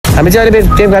हामी चाहिँ अहिले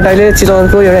देवघाट अहिले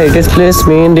चितवनको एउटा हेरिटेज प्लेस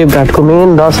मेन देवघाटको मेन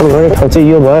दर्शन गर्ने ठाउँ चाहिँ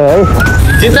यो भयो है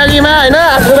जिन्दगीमा होइन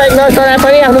आफ्नो बाइक नचलाए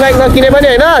पनि आफ्नो बाइक नकिने पनि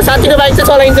होइन साथीको बाइक चाहिँ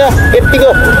चलाइन्छ यतिको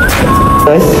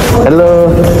हेलो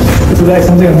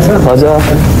हजुर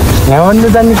यहाँ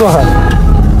जाने को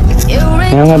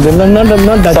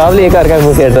सबले एकअर्का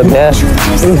मुख हेर्छ त्यहाँ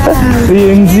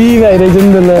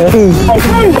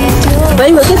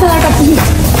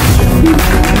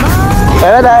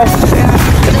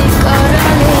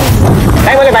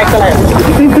बाहिर मैले बाइक चलाएँ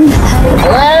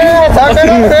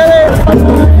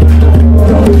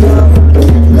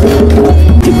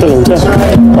चित्त हुन्छ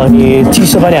अनि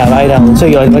चिसो पनि हावा आइरहेको हुन्छ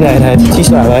यो अहिले पनि आइरहेको छ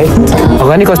चिसो हावा है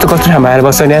भगवान् कस्तो कस्तो ठाउँमा आएर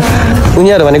बस्छ यहाँ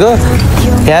उनीहरू भनेको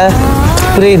यहाँ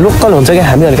पुरै लोकल हुन्छ क्या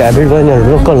हामीहरूको हाइब्रिड बहिनीहरू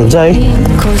लोकल हुन्छ है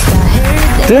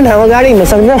त्यो ठाउँमा गाडी हिँड्न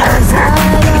सक्छ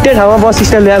त्यो ठाउँमा बस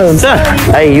स्ट्यान्ड ल्याएर हुन्छ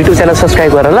है युट्युब च्यानल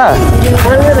सब्सक्राइब गर ल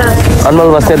अनमोल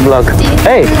बस्नेत ब्लग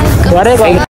है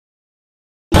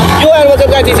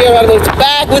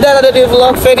back with another new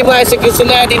vlog. फेरि म आइसकेको छु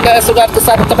नयाँ दिनमा सुरुवातको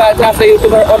साथ तपाईँहरूको आफ्नो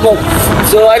युट्युबर अनमोल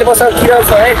सो अहिले मसँग किरण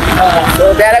छ है सो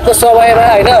बिहानको समयमा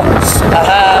होइन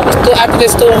कस्तो आएको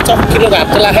त्यस्तो चम्किलो घाम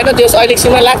त लागेन त्यो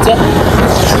अहिलेसम्म लाग्छ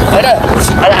होइन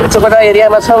अहिले हामी चोपटा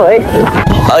एरियामा छौँ है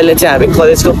अहिले चाहिँ हामी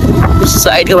कलेजको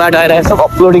साइडको बाटो आइरहेको छौँ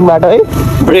अपलोडिङ बाटो है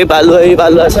पुरै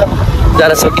बालुवा छ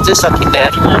जान सकिन्छ सकिन्न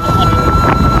यार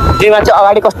त्यही मान्छे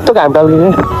अगाडि कस्तो घाम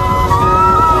टाउलिने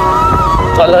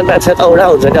कलर मान्छे त औडा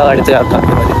हुन्छ नि अगाडि चाहिँ अब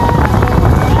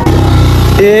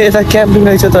ए यता क्याम्पिङ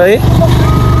रहेछ त है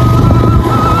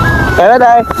हेर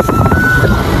दाइ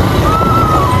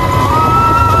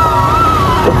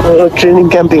ट्रेनिङ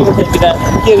क्याम्पिङ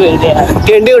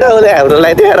टेन्टै उठाउँदै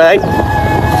हाम्रोलाई त्यहाँ है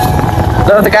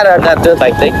तर त कहाँबाट जान्छ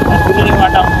बाइक चाहिँ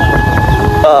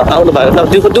आउनु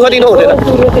भएको दुःख दिनु हुँदैन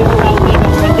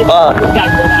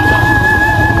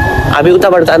हामी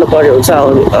उताबाट जानु पर्ने हुन्छ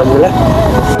आउनुलाई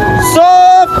सो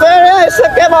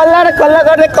के भन्ला र कल्ला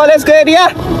गर्ने कलेजको एरिया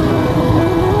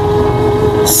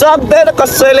सक्दैन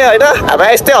कसैले होइन अब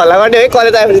यस्तै हल्ला गर्ने है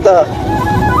कलेज आएपछि त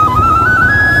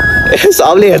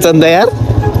सबले हेर्छ नि त यार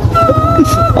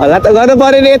हल्ला त गर्नु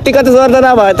पऱ्यो नि यतिको त गर्दैन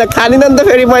भयो त खानिन नि त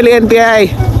फेरि मैले एनपिआई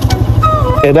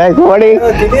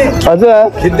हजुर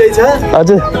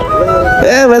हजुर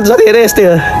ए मैले हेरेँ यस्तै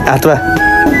हो हातमा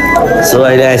सो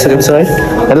अहिले आइसकेको छु है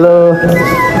हेलो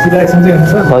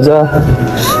हजुर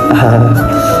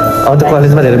अब त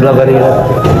कलेजमा धेरै ब्लग गरेँ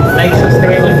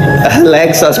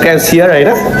लाइक सब्सक्राइब सेयर होइन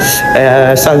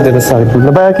सक्दैन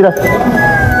सक्दैन किन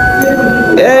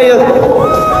ए यो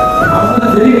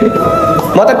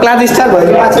म त क्लास स्टार्ट भयो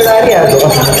 5 बजे आइहाल्छु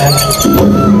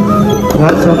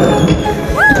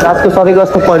क्लासको सबै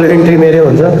जस्तो पहिलो इन्ट्री मेरै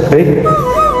हुन्छ है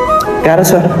गाह्रो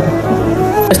छ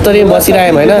यस्तरी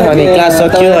बसिरहेँ होइन अनि क्लास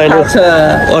सक्यो अहिले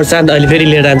अर्सान्त अहिले फेरि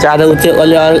लिएर जान्छ आज ऊ चाहिँ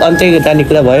अलि अन्त्य जाने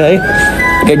कुरा भयो है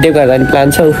गेड्डेको जाने प्लान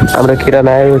छ हाम्रो किरण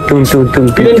आयो टुङ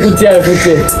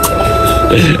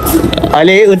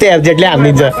अहिले ऊ चाहिँ एफजेडले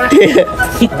हानिदिन्छ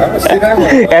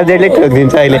एफजेडले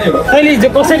ठोकिदिन्छ अहिले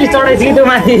कसरी चढाइछ त्यो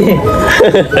माथि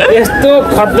यस्तो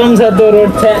खत्तम छ त्यो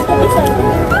रोड छ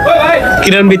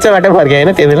किरण बिचबाट फर्क्यो होइन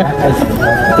त्यो बेला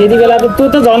त्यति बेला त त्यो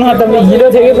त झन् खत्तम हिलो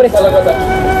थियो कि पुरै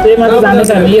त्यही मात्र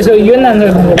जान्छ हामी यसो यो नि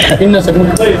जान्छ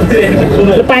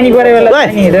पानी परे बेला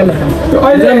पानी हेरेर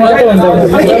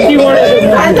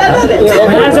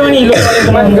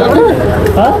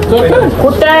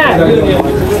खुट्टा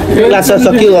क्लास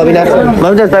सक्यो अविनाश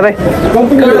हुन्छ तपाईँ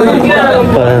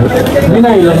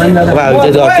अब हामी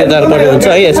चाहिँ घर पर्ने हुन्छ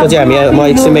है यसपछि हामी म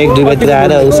एकछिनमा 1-2 बजी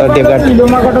आएर उसँग देवघाट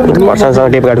वर्षसँग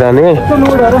देवघाट जाने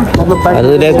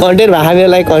कन्टेन्ट भएको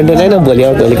बेला कन्टेन्ट होइन भोलि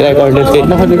भोलिको लागि कन्टेन्ट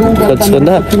सोध्छु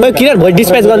नि त किन भोलि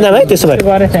डिस्प्याच गर्दाम है त्यसो भए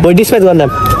भोलि डिस्प्याच गर्दाम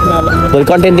भोलि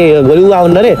कन्टेन्ट भोलि ऊ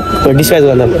आउनु अरे भोलि डिस्प्याच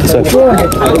गर्दाम त्यसो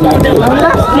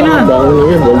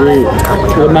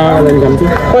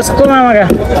कसको मामाका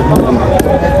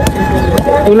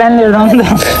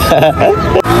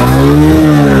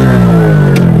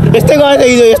यस्तै गरेको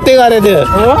हिजो यस्तै गरेको थियो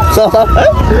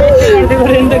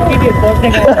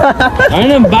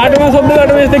होइन बाटोमा सबै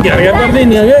बाटोमा यस्तै घेर गर्दै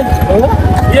नि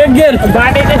एक घेर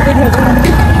बाटो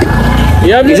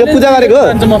हिजो पूजा गरेको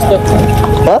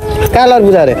कहाँ लर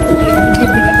पूजा अरे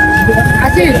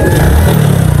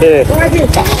ए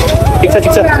ठिक छ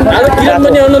किरण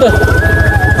पनि आउनु त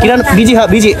किरण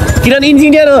बिजी किरण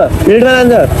इन्जिनियर हो फिल्डमा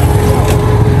जान्छ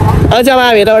अझ अब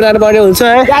हामी यताबाट जानुपर्ने हुन्छ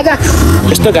है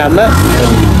यस्तो घाममा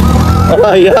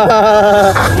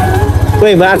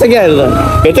कोही मार्छ क्या त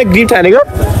यो चाहिँ ग्रिप ठानेको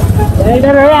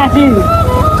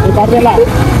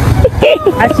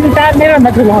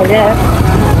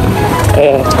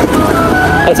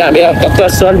हामी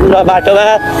बाटोमा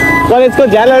कलेजको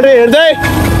झ्यालहरू हेर्दै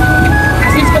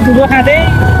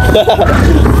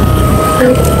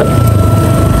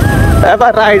अब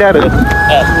राइडर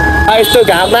यस्तो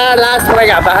घाममा लास्टमा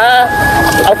घाममा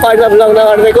अब पहिला ब्लग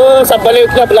नगरेको सबैले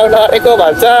उता ब्लग नगरेको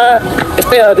भन्छ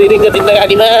यस्तै हो 2 दिनको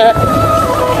जिन्दगानीमा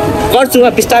गर्छु म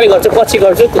बिस्तारै गर्छु पछि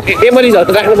गर्छु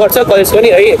मेमोरिजहरू राख्नुपर्छ कलेज पनि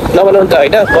है नबनाउनु त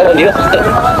होइन बनाउने हो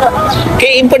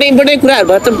केही इम्पोर्टेन्ट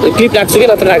कुराहरूमा त क्लिप राख्छु कि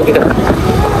नत्र राख्दिनँ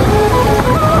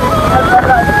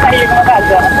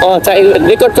चाहिएको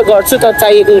रेकर्ड त गर्छु तर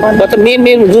चाहिएको मतलब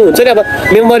मेन हुन्छ नि अब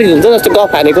मेमोरिज हुन्छ जस्तो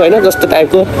गफ हानेको होइन जस्तो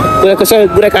टाइपको कुरा कसै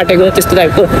कुरा काटेको त्यस्तो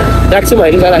टाइपको राख्छु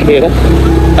मैले राखेर है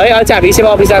अहिले चाहिँ हामी सेवा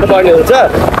अफिस जानुपर्ने हुन्छ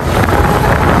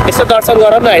यसो दर्शन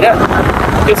गरौँ न होइन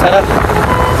त्यो छ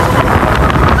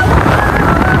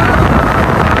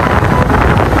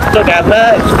यस्तो घाममा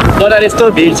गएर यस्तो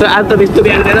भिड छ आज त यस्तो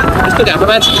बिहान यस्तो घाममा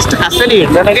मान्छे त्यस्तो खास नि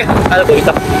हिँड्दैन क्या आज भोलि त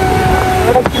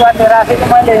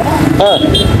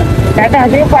काटा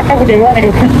खसेको पट्टा फुटेको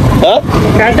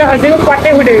काटा खसेको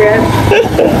पट्टै फुटेको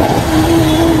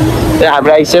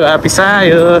हाम्रो आइसक्यो अफिस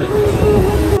आयो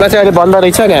चाहिँ अहिले बन्द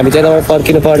रहेछ नि हामी चाहिँ तपाईँ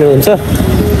पर्खिनु पर्ने हुन्छ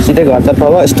सिधै घरतर्फ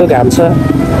अब यस्तो घाम छ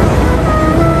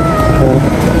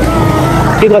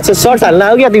के गर्छ सर्ट हाल्न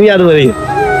आऊ क्या तिमी आज भरि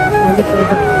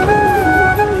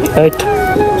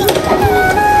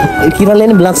किरणले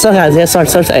नि ब्लग छ हाल्छ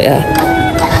सर्ट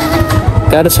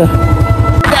गाह्रो छ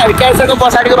हामी क्यान्सरको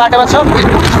पछाडिको बाटोमा छौँ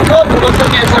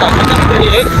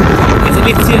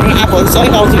आफूहरू सही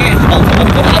आउँछ कि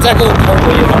आजको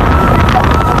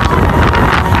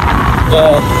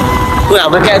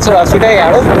हाम्रो क्यान्सर हस्पिटल यहाँ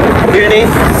हो बिल्डिङ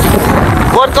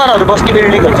वर्करहरू बस्ने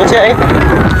बिल्डिङ हुन्छ चाहिँ है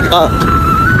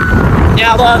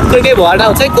यहाँ अब कोही कोही भएर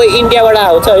आउँछ कोही इन्डियाबाट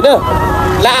आउँछ होइन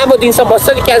लामो दिनसम्म बस्छ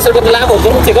नि क्यान्सरको त लामो हुन्छ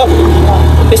नि चेकअप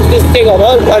त्यस्तै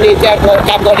गरौँ अनि त्यहाँ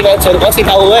काम गर्ने मान्छेहरू बसी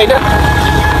खाऊ होइन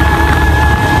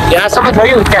यहाँसम्म छ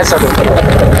कि क्यान्सर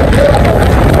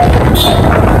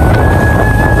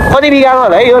कति बिगामा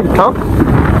होला है यो ठाउँ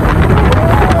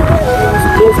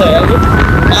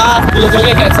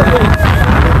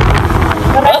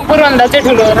रामपुरभन्दा चाहिँ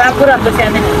ठुलो रामपुरभन्दा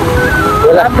सानो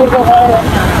रामपुरको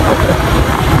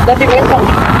जति भयो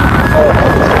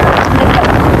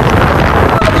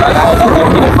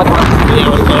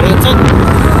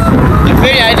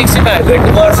फेरि अहिले एकछिनमा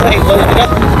भेट्नु पर्छ एक बजीतिर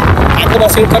आएको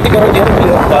बसेको कति गराउने हो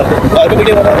घरको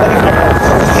भिडियो बनाउँदा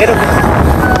हेरौँ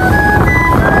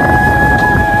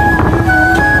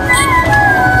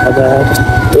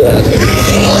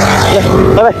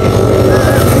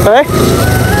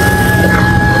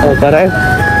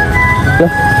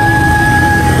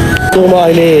म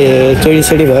अहिले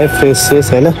चोरी भयो फ्रेस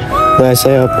होइन मलाई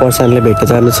चाहिँ अब पर्सनले भेट्न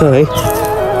जानु छ है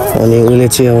अनि उसले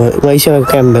चाहिँ अब वैसेवाको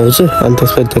काम भ्याउँछु अनि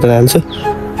त्यसपछि त्यता जान्छु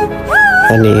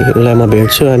अनि उसलाई म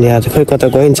भेट्छु अनि आज खोइ कता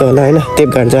गइन्छ होला होइन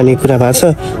देवघाट जाने कुरा भएको छ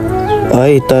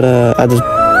है तर आज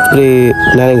पुरै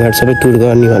नारायणघाट सबै टुर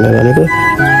गर्ने भनेको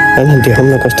होइन देखाउँ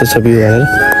न कस्तो छ भ्यू भनेर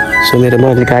सो मेरो म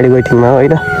अहिले गाडी वेटिङमा हो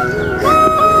होइन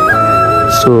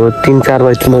सो 3-4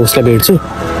 बजी म उसलाई भेट्छु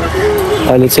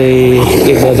अहिले चाहिँ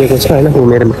 1 बजेको छ होइन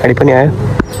मेरो गाडी पनि आयो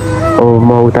अब म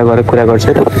उता गएर कुरा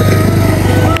गर्छु त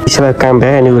सेवा काम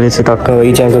भ्यायो अनि उसले चाहिँ टक्क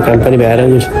इजाको काम पनि भ्याएर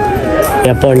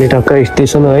यहाँ पढ्ने टक्क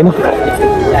स्टेसन होइन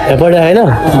यहाँ पढ्यो होइन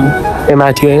ए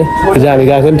माथि होइन हिजो हामी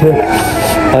गएको पनि थियो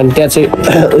अनि त्यहाँ चाहिँ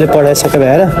उसले पढाइसक्यो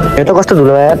भ्याएर यो त कस्तो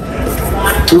धुलो भयो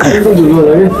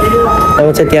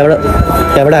अब चाहिँ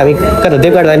त्यहाँबाट हामी कता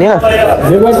देवघाट जाने हो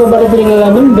देवघाटको बाटोतिर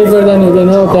जानु देवघाट जानु हुँदैन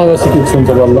त्यहाँ सिक्स हुन्छ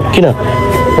बल्ल किन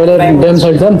पहिला ड्याम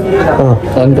साइड छन्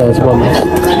अनि त्यहाँ चाहिँ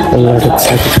बल्ल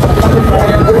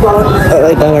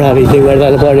त्यहाँबाट हामी देवघाट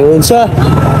जानुपर्ने हुन्छ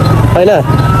होइन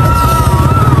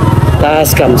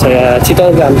लास्ट काम छ यहाँ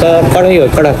चितवन घाम त कडै हो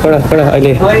कडा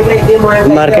अहिले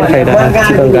मार्केट खाइरहेको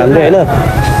चितवन घामले होइन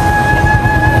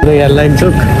यहाँ लाइन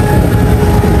चोक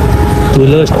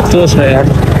धुलो यस्तो छ यहाँ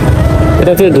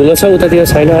यतातिर धुलो छ उतातिर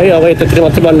छैन है अब यतातिर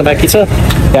मात्रै बन्न बाँकी छ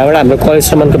त्यहाँबाट हाम्रो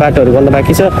कलेजसम्मको बाटोहरू बन्न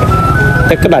बाँकी छ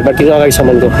ट्याक्कै भाटबाट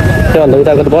अगाडिसम्मको त्योभन्दा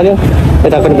उताको त बन्यो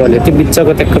यताको पनि बन्यो त्यो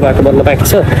बिचको ट्याक्कै बाटो बन्न बाँकी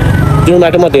छ जुन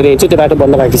बाटो म धेरै हिँड्छु त्यो बाटो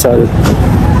बन्न बाँकी छ अरू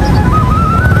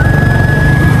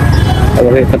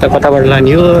अब कताबाट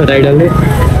लाने हो राइडरले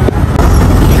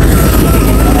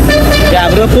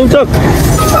हाम्रो पुलचोक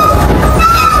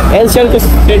एनसिएलको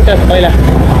सेन्टर पहिला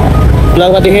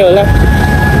ब्लगमा देख्यो होला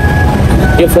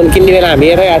यो फोन किन्ने बेला हामी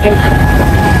हेरेर आएको थियौँ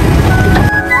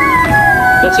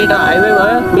त्यो हाइवे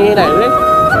भयो मेन हाइवे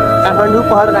काठमाडौँ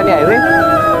पहाड जाने हाइवे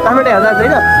काठमाडौँ हेर्दा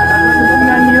छैन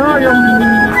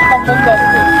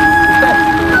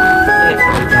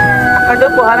काठमाडौँ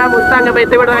पहरा मुस्ताङ अब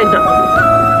यतैबाट आइन्छ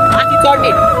माथि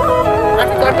चढ्ने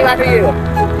बाटो यही हो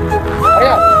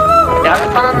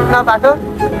होइन बाटो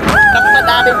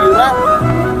दामी भ्यूमा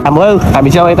हाम्रो हामी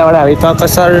चाहिँ अब यताबाट हामी टक्क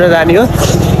सरेर जाने हो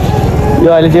यो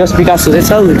अहिले चाहिँ विकास हुँदैछ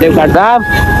देवघाट धाम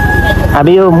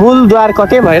हामी यो मूल द्वार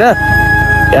कट्यौँ होइन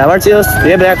यहाँबाट चाहिँ यो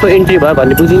देवघाटको इन्ट्री भयो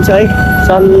भन्ने बुझिन्छ है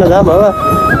सल्ल जाम हो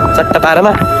चट्टा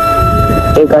पारामा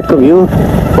देवघाटको भ्यू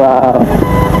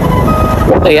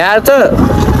यहाँ त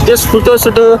त्यस फुटो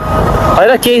सुटो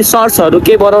होइन केही सर्ट्सहरू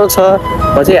केही बनाउँछ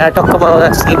चाहिँ यहाँ टक्क बनाउँदा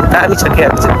दामी छ क्या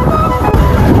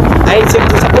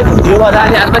आइसकेपछि भ्यू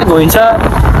मजाले यहाँ पनि भइन्छ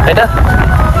होइन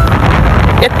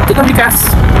यत्तिको विकास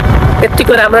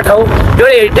यत्तिको राम्रो ठाउँ एउटा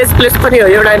हेरिटेज प्लेस पनि हो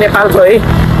एउटा नेपालको है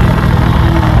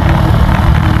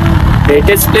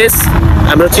हेरिटेज प्लेस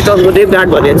हाम्रो चितवनको देवघाट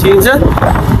भनेर चिनिन्छ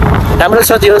राम्रो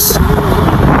छ त्यो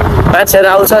मान्छेहरू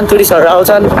आउँछन् टुरिस्टहरू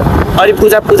आउँछन् अनि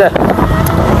पूजा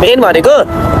मेन भनेको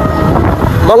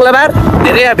मङ्गलबार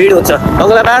धेरै यहाँ भिड हुन्छ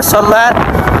मङ्गलबार सोमबार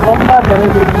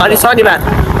अनि शनिबार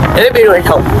धेरै भिड हुने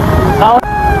ठाउँ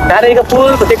नारायणको पुल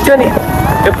देख्थ्यो नि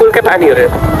त्यो पुलकै पानीहरू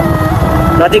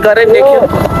नदी गरेर देख्यो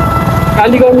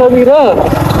कालीगढ नदी र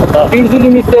बिर्जुली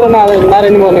मिसेर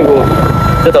नारायणी बनेको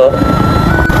त्यो त हो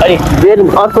अनि मेन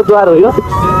अर्को द्वार हो यो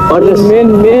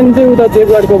मेन चाहिँ उता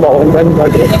देवघाटको भवन पनि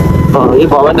बाटो यो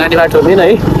भवन नानी बाटो मेन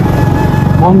है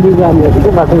मन्दिर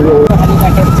जाने बाटो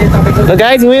So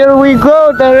guys, here we go,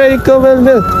 Narayko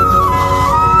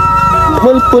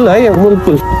मूल पुल है यो मूल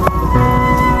पुल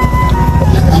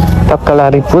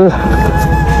टक्कलारी पुल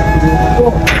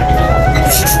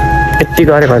यति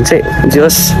गऱ्यो भने चाहिँ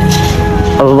जोस्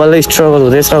अब बल्ल स्ट्रगल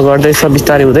हुँदैछ गर्दैछ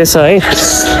बिस्तारै हुँदैछ है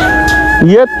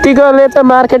यतिकोले त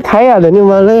मार्केट खाइहाल्यो नि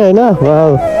मलाई होइन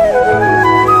वाउ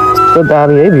कस्तो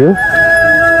दामी है भ्यू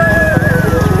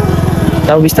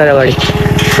अब बिस्तारै अगाडि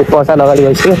पचा अगाडि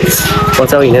गइसक्यो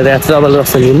पचा हिँडेर डबल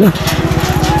रक्स लिनु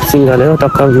सिङ्गल हो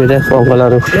टक्क मेरो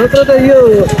अङ्कलहरू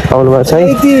आउनुभएको छ है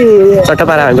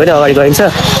चट्टापारा हामी पनि अगाडि गइन्छ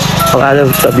अब आज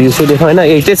भ्यू सु देखाउँ होइन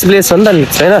हेरिटेज प्लेस हो नि त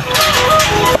होइन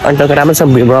अनि टक्क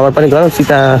राम्रोसँग भ्रमण पनि गरौँ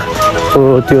सीताको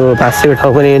त्यो भाष्यको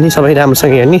ठाउँ पनि हेर्ने सबै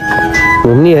राम्रोसँग हेर्ने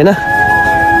घुम्ने होइन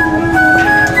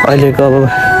अहिलेको अब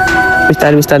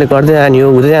बिस्तारै गर्दै जाने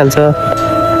हो हुँदै जान्छ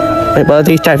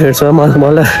मलाई स्टार्ट हेर्छ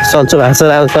मलाई सन्चो भएको छ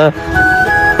आउँछ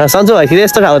सन्चो भएपछि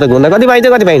यस्तो खाएको त घुम्दा कति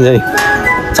पाइन्छ नि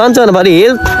सन्चो हुनुपर्यो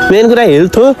हेल्थ मेन कुरा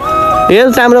हेल्थ हो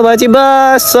हेल्थ राम्रो भएपछि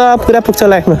बस सब कुरा पुग्छ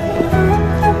लाइफमा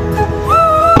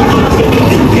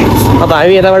अब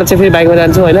हामी यताबाट चाहिँ फेरि बाइकमा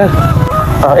जान्छौँ होइन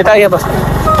यता यहाँ बस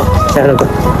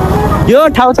यो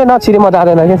ठाउँ चाहिँ नछिरी म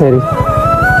जाँदैन क्या फेरि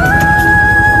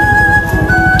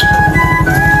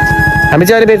हामी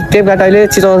चाहिँ अहिले देवघाट अहिले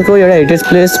चितवनको एउटा हेरिटेज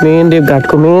प्लेस मेन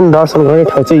देवघाटको मेन दर्शन गर्ने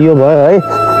ठाउँ चाहिँ यो भयो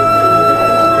है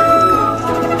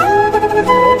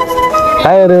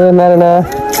भाइहरू नारायण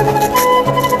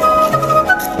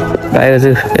भाइहरू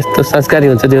चाहिँ यस्तो संस्कारी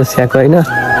हुन्छ त्यो स्याएको होइन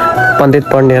पण्डित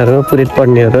पढ्नेहरू पुरोहित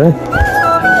पढ्नेहरू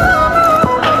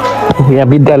यहाँ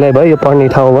विद्यालय भयो यो पढ्ने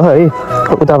ठाउँ भयो है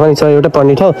उता पनि छ एउटा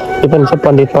पढ्ने ठाउँ यो पनि छ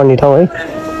पण्डित पढ्ने ठाउँ है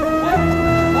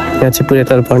यहाँ चाहिँ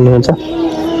पुरोहितहरू पढ्ने हुन्छ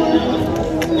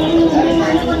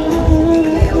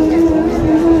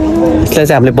यसलाई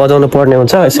चाहिँ हामीले बजाउनु पर्ने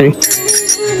हुन्छ यसरी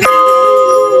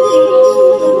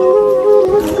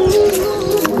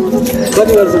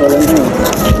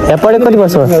यहाँ पढेको कति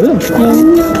वर्ष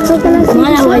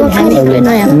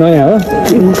नयाँ हो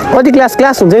कति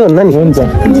क्लास हुन्छ है हुन्न नि हुन्छ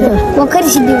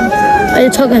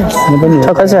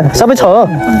सबै छ हो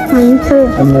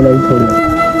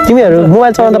तिमीहरू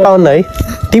मोबाइल चलाउन त पाउन्न है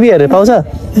टिभीहरू पाउँछ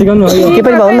के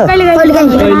पनि पाउन्न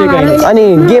अनि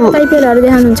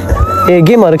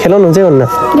गेमहरू खेलाउनुहुन्छ है हुन्न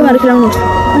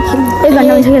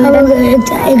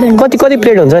कति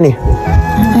प्लेट हुन्छ नि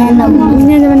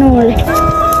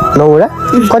 9वटा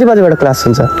कति बजेबाट क्लास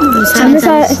हुन्छ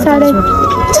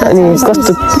अनि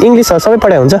कस्तो इङ्ग्लिसहरू सबै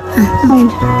पढाइ हुन्छ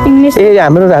ए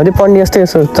हामीले पढ्ने जस्तै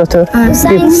जस्तो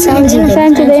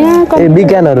ए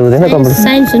विज्ञानहरू हुँदैन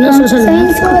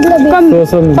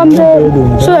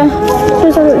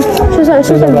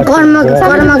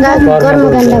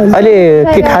अहिले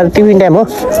के खा टिफिन टाइम हो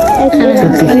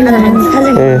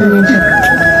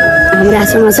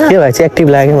के भए चाहिँ एक्टिभ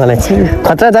लाग्यो मलाई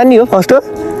खतरा जाने हो फर्स्ट हो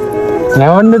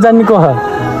यहाँ जाने को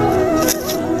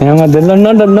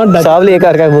सबले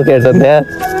एकअर्का मुख हेर्छ त्यहाँ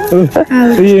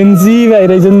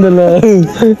भइरहेछ नि त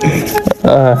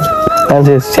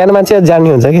मान्छे सानो मान्छे जान्ने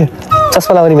हुन्छ कि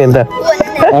चस्मा लगाउने मेन त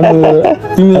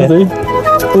तिमी चाहिँ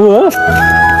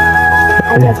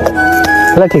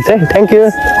ल ठिक छ है थ्याङ्क यू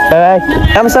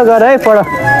राम्रोसँग गर है पढ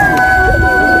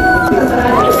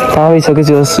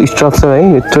आइसकेपछि स्ट्रक्चर है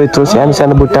यत्रो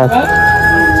सानो बुट्टा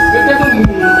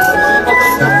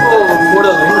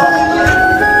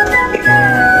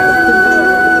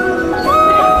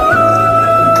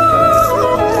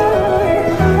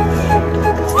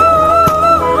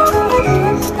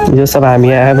यो सब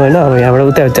हामी आयो होइन अब यहाँबाट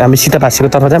उता हामी सीता भाषीको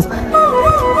तर्फ जाऊँ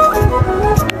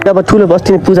अब ठुलो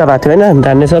बस्तीमा पूजा भएको थियो होइन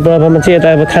धान्ने सभामा चाहिँ यता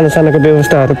अब खानासानाको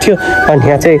व्यवस्थाहरू थियो अनि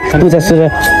यहाँ चाहिँ पूजासुजा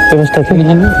व्यवस्था थियो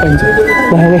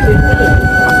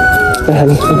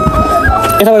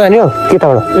यताबाट जाने हो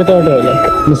केताबाट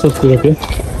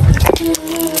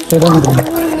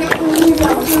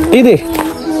दिदी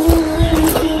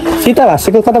सीता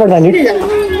भाषाको कताबाट जाने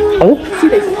हजुर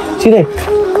सिधै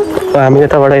हामी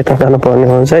यताबाट यता जानुपर्ने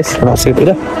हुन्छ है सीता भाषातिर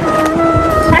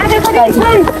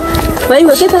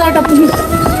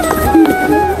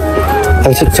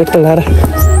चेक लाएर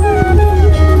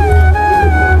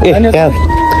ए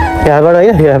यहाँबाट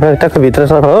होइन यहाँ टक्क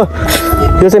भित्रसम्म हो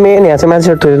यो चाहिँ मेन यहाँ चाहिँ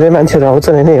मान्छेहरू थुप्रै मान्छेहरू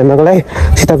आउँछन् होइन हेर्नको लागि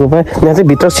सीता गुफा यहाँ चाहिँ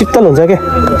भित्र शीतल हुन्छ क्या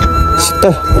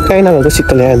शीतल कहीँ नभएको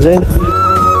शीतल यहाँ हुन्छ होइन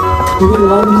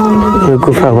यो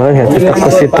गुफा भयो यहाँ चाहिँ टक्क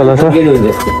शीतल छ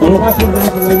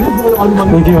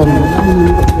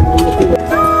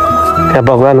त्यहाँ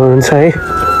भगवान् हुनुहुन्छ है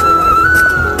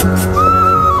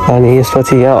अनि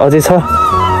यसपछि यहाँ अझै छ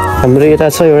हाम्रो यता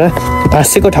छ एउटा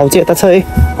भाँसेको ठाउँ चाहिँ यता छ है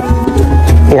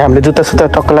यहाँ हामीले जुत्ता सुत्ता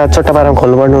टक्कला चट्टा पारामा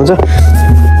खोल्नुपर्ने हुन्छ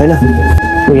होइन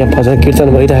यहाँ भजन कीर्तन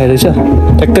भइरहेको रहेछ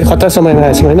ट्याक्कै खतरा समयमा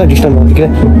आएछौँ होइन डिस्टर्ब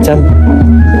भइकन जाम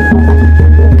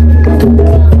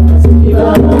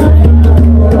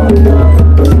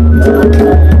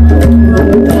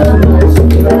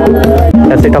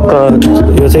यहाँ चाहिँ टक्क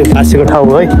यो चाहिँ भाँसेको ठाउँ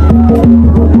हो है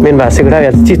मेन भाँसेको ठाउँ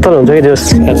यहाँ शीतल हुन्छ कि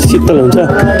यहाँ शीतल हुन्छ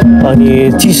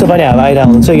अनि चिसो पनि हावा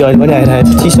आइरहेको हुन्छ यो अहिले पनि आइरहेको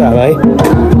छ चिसो हावा है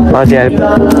अझै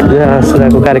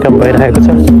सुधाको कार्यक्रम भइरहेको छ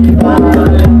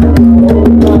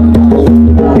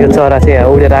यो चरा चाहिँ यहाँ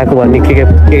उडेर आएको भन्ने के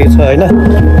छ होइन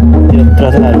यो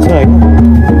रचनाहरू छ होइन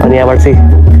अनि यहाँबाट चाहिँ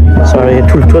सबै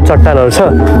ठुल्ठुलो चट्टानहरू छ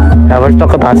यहाँबाट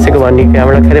टक्क भाँसेको भन्ने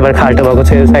यहाँबाट खेलेबाट खाल्टो भएको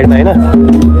छ यो साइडमा होइन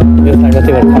यो साइडमा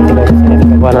चाहिँ खाल्टो भएको छ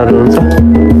भगवानहरू हुन्छ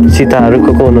सीताहरू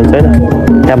को हुनुहुन्छ होइन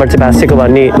यहाँबाट चाहिँ भाँसेको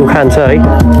भन्ने उखान छ है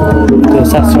त्यो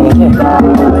शास्त्रमा छ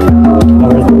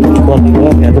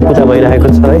यहाँ चाहिँ पूजा भइरहेको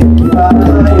छ है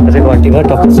यहाँ चाहिँ घन्टी भयो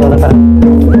टक्क चरा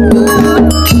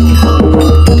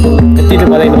यतिले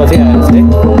बनाइनुपर्छ है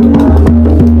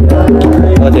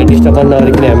अझै डिस्टर्ब गर्न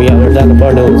नगरिकन हामी यहाँबाट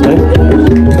जानुपर्ने हुन्छ है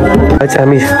चाहिँ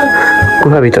हामी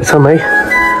गुफाभित्र छौँ है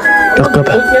टक्क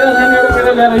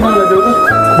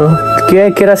के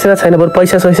केरासेरा छैन बरु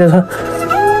पैसा सैसा छ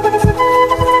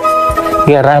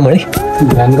यहाँ राम है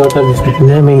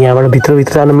यहाँबाट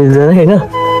भित्रभित्र जानु मिल्दैन होइन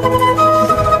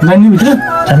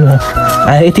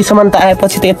यतिसम्म त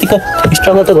आएपछि त यतिको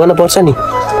स्ट्रगल त गर्नुपर्छ नि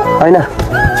होइन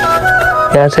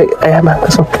यहाँ चाहिँ आमा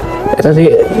कसम यता चाहिँ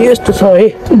यस्तो छ है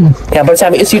यहाँबाट चाहिँ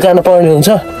हामी यसरी जानु पर्ने हुन्छ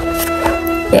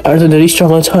यहाँ चाहिँ धेरै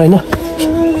स्ट्रगल छ होइन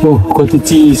कति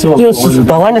चिसो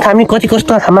भगवान्ले हामी कति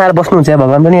कस्तो ठाउँमा आएर बस्नुहुन्छ यार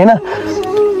भगवान् पनि होइन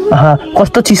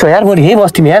कस्तो चिसो यार बढी यही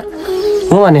बस्थ्यौँ यार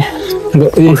हो भने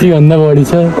एसीभन्दा बढी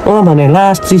छ भने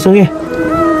लास्ट चिसो के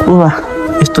हो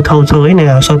यस्तो ठाउँ छ होइन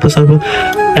यहाँ सर्प राख्नु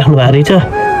भएको रहेछ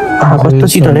कस्तो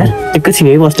चिसो यार एकैछिन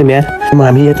यही बस्थ्यौँ यार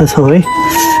हामी यता छौँ है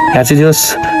यहाँ चाहिँ जो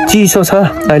चिसो छ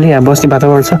अहिले यहाँ बस्ने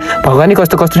वातावरण छ भगवान्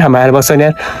कस्तो कस्तो ठाउँमा आएर बस्छ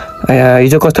यार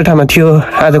हिजो कस्तो ठाउँमा थियो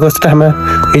आज कस्तो ठाउँमा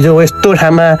हिजो यस्तो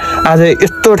ठाउँमा आज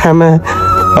यस्तो ठाउँमा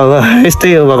अब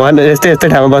यस्तै हो भगवान् यस्तै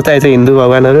ठाउँमा बस्दा हिन्दू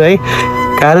भगवान्हरू है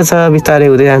गाह्रो छ बिस्तारै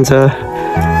हुँदै जान्छ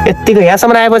यत्तिको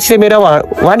यहाँसम्म आएपछि मेरो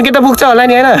 1K त पुग्छ होला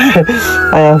नि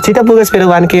होइन छिटो पुगोस् मेरो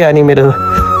 1K अनि मेरो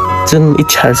जुन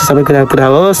इच्छाहरू छ सबै कुरा पुरा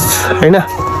होस् होइन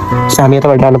हामी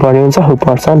यताबाट जानुपर्ने हुन्छ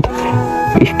पर्छ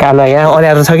कालो यहाँ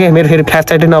अँध्यारो छ कि मेरो फेरि फ्ल्यास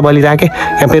लाइटै नबलिरहेको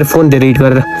यहाँ फेरि फोन धेरै हिट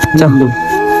गरेर जाऊँ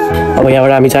अब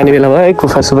यहाँबाट हामी जाने बेला भयो है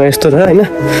गुफा सुफा यस्तो छ होइन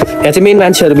यहाँ चाहिँ मेन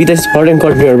मान्छेहरू विदेश फरेन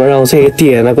कन्ट्रीहरूबाट आउँछ यति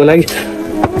हेर्नको लागि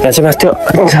यहाँ चाहिँ माथि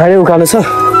ठाडै उकालो छ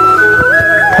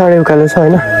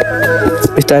होइन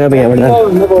बिस्तारै अब यहाँबाट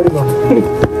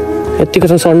यतिको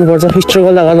त सर्नुपर्छ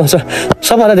स्ट्रगल गर्नुपर्छ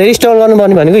सबभन्दा धेरै स्ट्रगल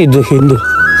गर्नुपर्ने भनेको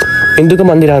हिन्दूको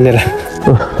मन्दिर आउनेर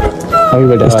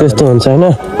यस्तो यस्तो हुन्छ होइन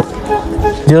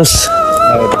जस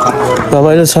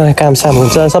रमाइलोसँग कामसाम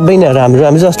हुन्छ सबै नै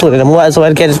हामी जस्तो हुँदैन मोबाइल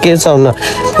सोबाइल के छ हुन्न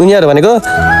उनीहरू भनेको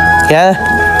यहाँ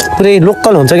पुरै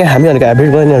लोकल हुन्छ क्या हामी भनेको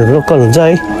हाइब्रिड बहिनीहरू लोकल हुन्छ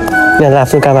है यिनीहरू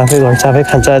आफ्नो काम आफै गर्छ आफै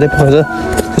खान्छ आफै पढ्छ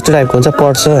त्यस्तो टाइपको हुन्छ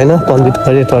पढ्छ होइन पण्डित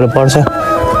पण्डितहरू पढ्छ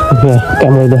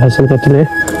कामहरू देखाउँछन् कतिले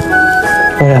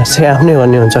चाहिँ आफ्नै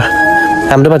भन्ने हुन्छ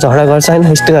हाम्रोमा झगडा गर्छ होइन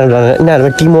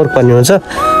यिनीहरूमा टिमवर्क भन्ने हुन्छ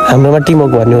हाम्रोमा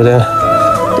टिमवर्क भन्ने हुँदैन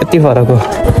यति फरक हो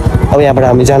अब यहाँबाट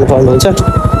हामी जानुपर्ने हुन्छ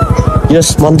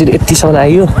यस मन्दिर यतिसम्म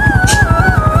आइयो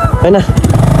होइन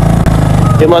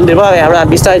यो मन्दिर भयो यहाँबाट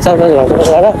बिस्तारै चल्न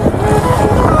गएर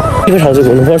यो ठाउँ चाहिँ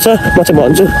घुम्नुपर्छ म चाहिँ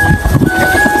भन्छु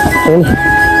होइन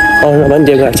आउनु पनि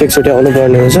देवघाट चाहिँ एकचोटि आउनु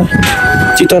पर्ने हुन्छ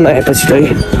चितवन आएपछि चाहिँ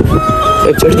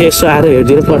एकचोटि यसो आएर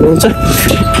हेरिदिनु पर्ने हुन्छ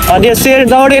अनि यसरी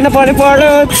दौडिनु पर्ने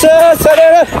हुन्छ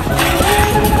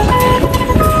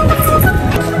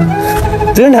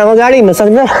जुन ठाउँमा गाडी हिँड्न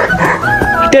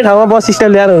सक्छ त्यो ठाउँमा बस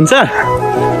स्ट्यान्ड ल्याएर हुन्छ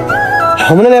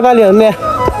हाम्रो नेपालीहरूले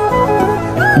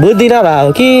बुद्धि नभए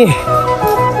हो कि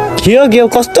के हो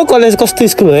कस्तो कलेज कस्तो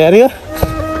स्कुल हो यार यो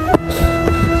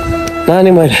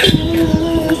नानी मैले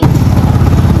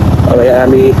अब यहाँ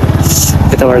हामी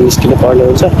यताबाट निस्किनु पर्ने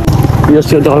हुन्छ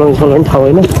यो दलाउनु खोल्ने ठाउँ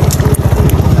होइन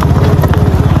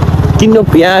किन्नु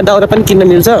यहाँ दाउरा पनि किन्न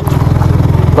मिल्छ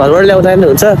घरबाट ल्याउँदा पनि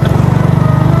हुन्छ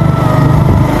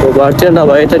घरतिर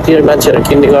नभए त तिर मान्छेहरू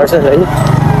किन्ने गर्छ होइन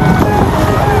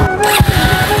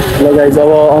लगाइ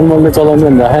जब अनमोलले चलाउनु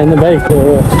भन्दा होइन बाइक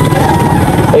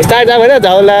स्टार्ट अब होइन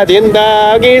झौला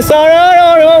जिन्दगी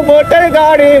सररो मोटर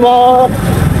गाडीमा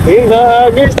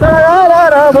जिन्दगी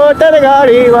सररो मोटर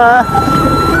गाडीमा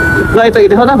ल यता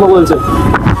देखाउ न म बोल्छु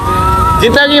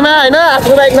जिन्दगीमा होइन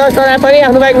आफ्नो बाइक नचलाए पनि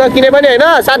आफ्नो बाइक नकिने पनि होइन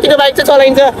साथीको बाइक चाहिँ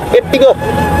चलाइन्छ यतिको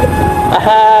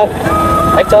आहा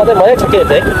बाइक चलाउँदै मजा ठिकै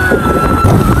हुन्छ है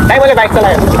कहीँ मैले बाइक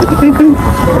चलाएँ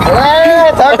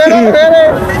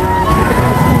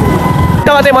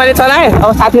चाहिँ मैले चलाएँ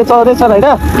अब साथीले चलाउँदैछ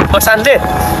होइन शान्तले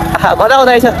मजा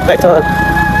आउँदैछ बाइक चलाउनु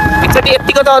एकचोटि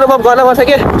यतिको त अनुभव गर्नुपर्छ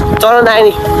कि चलाउनु आयो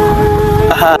नि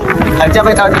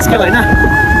चाहिँ यता निस्क्यो होइन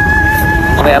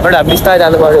अब यहाँबाट बिस्तारै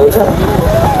जानुपर्ने हुन्छ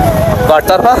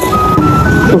घरतर्फ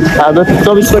हाम्रो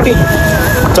 24 कोटी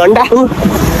झन्डा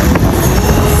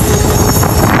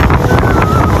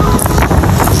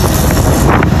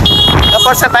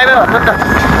पर्छ बाई बाई भन्नु त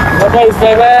बाई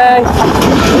बाई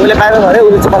उसले बाई बाई भन्यो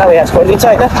उसले चाहिँ मलाई यहाँ छोडिदिन्छ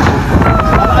होइन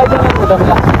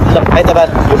आइतबार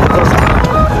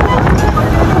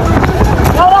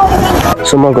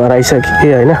सो म घर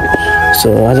आइसकेँ होइन सो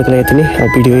आजको लागि यति नै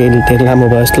भिडियो धेरै लामो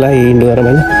भयो जस्तो लाग्यो इन्ड गरौँ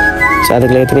होइन सो आजको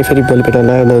लागि यति नै फेरि भोलि भेटौँ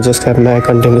नयाँ जसका नयाँ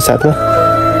कन्टेन्टको साथमा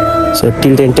so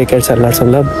till then take care सल्लाह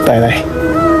ल by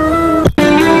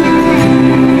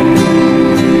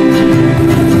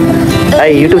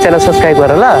by YouTube channel subscribe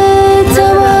गर ल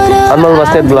अनमोल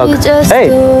बस्नेत ब्लग है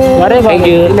थ्याङ्क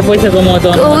यू पैसा कमाउँछ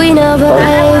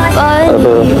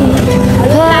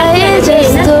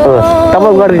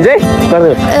तपाईँ गरिदिन्छ है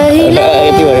गरिदिनु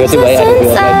यति भयो यति भइहाल्यो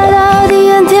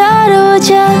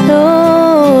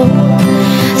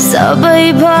सबै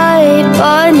भए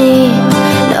पनि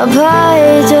नभए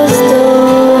जस्तो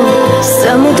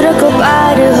समुद्रको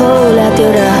पार होला त्यो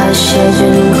रहस्य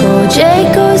जुन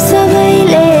खोजेको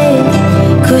सबैले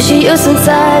खुसी यो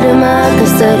संसारमा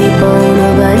कसरी पाउनु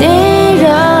भनेर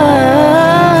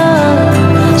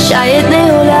सायद नै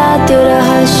होला त्यो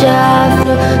रहस्य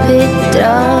आफ्नो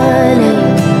भित्र नै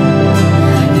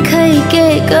खै के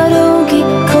गरौँ कि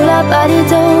खोला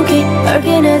पारिदिउँ कि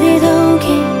अर्कै नदी दिउँ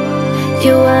कि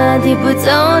यो आँधी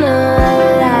बुझाउन